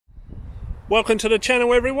Welcome to the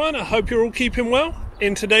channel everyone, I hope you're all keeping well.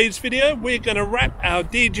 In today's video we're going to wrap our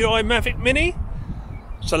Dji Mavic Mini,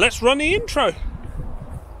 so let's run the intro.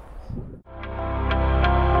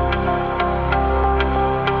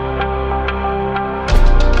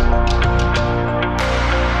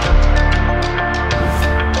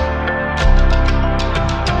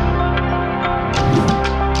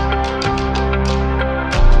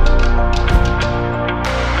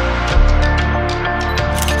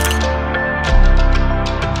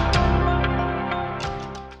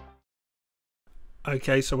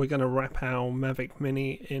 Okay, so we're going to wrap our Mavic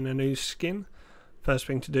Mini in a new skin. First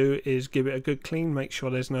thing to do is give it a good clean, make sure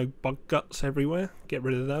there's no bug guts everywhere, get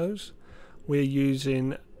rid of those. We're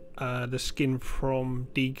using the skin from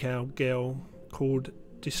DecalGirl called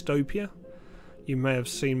Dystopia. You may have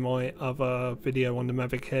seen my other video on the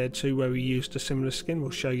Mavic Air 2 where we used a similar skin, we'll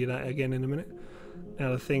show you that again in a minute.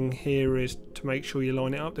 Now the thing here is to make sure you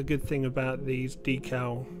line it up. The good thing about these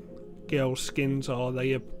DecalGirl skins are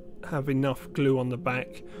they have enough glue on the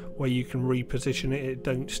back where you can reposition it. It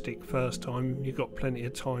don't stick first time, you've got plenty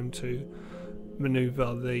of time to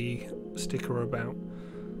maneuver the sticker about.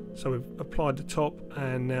 So we've applied the top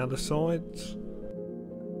and now the sides.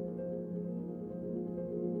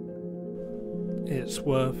 It's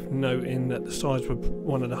worth noting that the sides were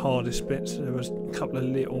one of the hardest bits. There was a couple of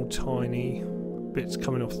little tiny bits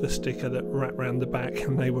coming off the sticker that wrap around the back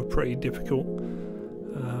and they were pretty difficult.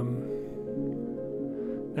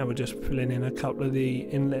 Now we're just filling in a couple of the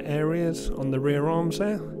inlet areas on the rear arms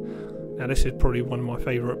there. Now this is probably one of my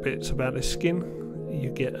favourite bits about this skin.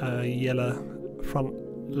 You get yellow front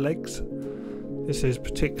legs. This is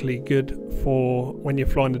particularly good for when you're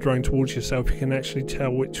flying the drone towards yourself, you can actually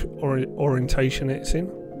tell which orientation it's in.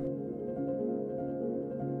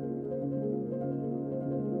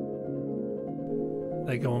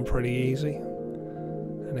 They go on pretty easy.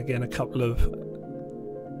 And again a couple of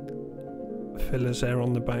fillers there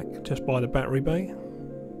on the back just by the battery bay.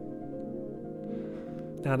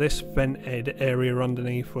 Now this vented area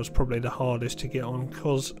underneath was probably the hardest to get on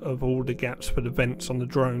because of all the gaps for the vents on the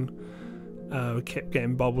drone. We kept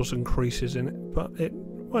getting bubbles and creases in it, but it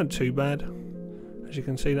weren't too bad. As you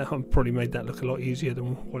can see, that I've probably made that look a lot easier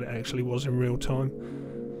than what it actually was in real time.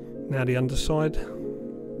 Now the underside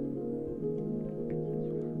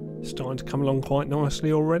starting to come along quite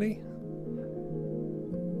nicely already.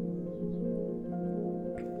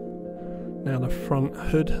 Now the front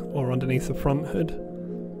hood, or underneath the front hood.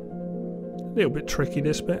 A little bit tricky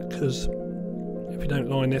this bit, because if you don't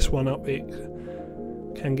line this one up it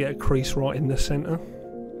can get a crease right in the centre.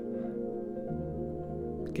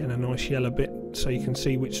 Again a nice yellow bit so you can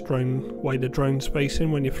see which way the drone's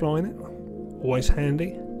facing when you're flying it. Always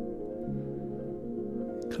handy.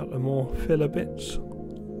 A couple of more filler bits.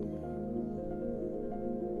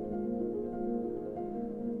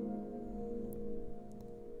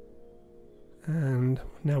 And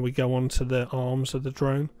now we go on to the arms of the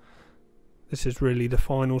drone. This is really the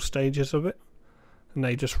final stages of it, and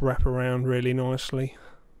they just wrap around really nicely.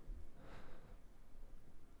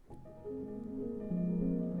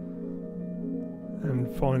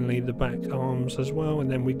 And finally the back arms as well, and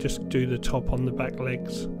then we just do the top on the back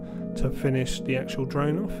legs to finish the actual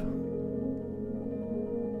drone off.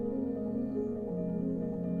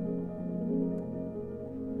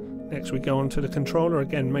 Next we go on to the controller.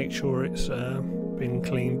 Again, make sure it's been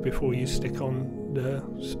cleaned before you stick on the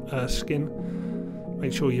skin.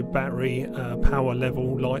 Make sure your battery power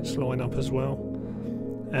level lights line up as well.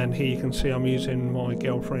 And here you can see I'm using my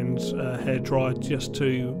girlfriend's hairdryer just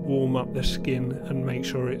to warm up the skin and make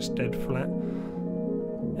sure it's dead flat.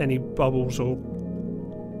 Any bubbles or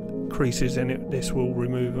creases in it, this will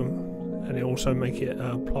remove them, and it also make it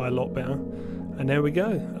apply a lot better. And there we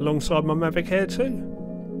go, alongside my Mavic Air 2.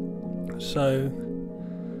 So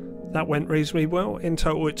that went reasonably well. In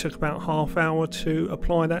total it took about half hour to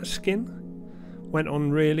apply that skin. Went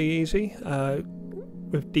on really easy.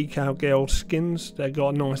 With DecalGirl skins, they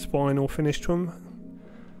got a nice vinyl finish to them,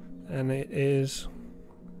 and it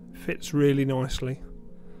fits really nicely.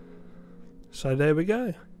 So there we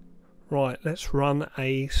go. Right, let's run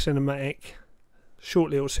a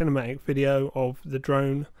short little cinematic video of the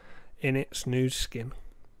drone in its new skin.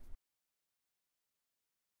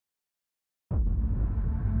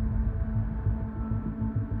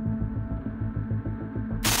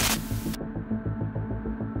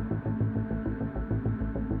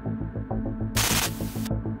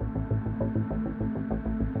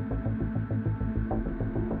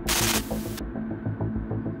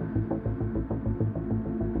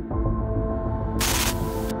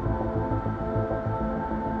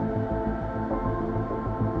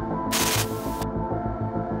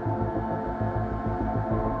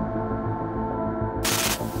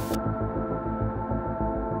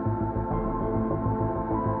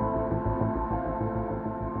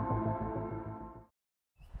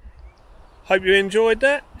 Hope you enjoyed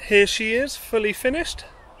that. Here she is, fully finished.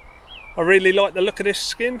 I really like the look of this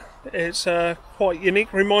skin. It's quite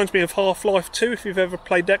unique. Reminds me of Half-Life 2 if you've ever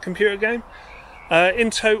played that computer game. In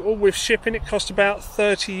total, with shipping, it cost about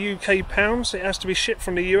 30 UK pounds. It has to be shipped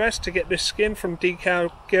from the US to get this skin from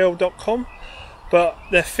DecalGirl.com. But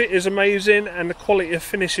their fit is amazing and the quality of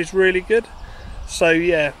finish is really good. So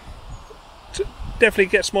yeah, definitely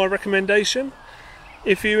gets my recommendation.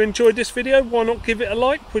 If you enjoyed this video, why not give it a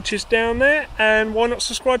like, which is down there, and why not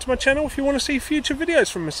subscribe to my channel if you want to see future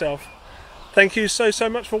videos from myself. Thank you so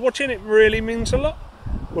much for watching, it really means a lot.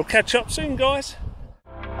 We'll catch up soon, guys.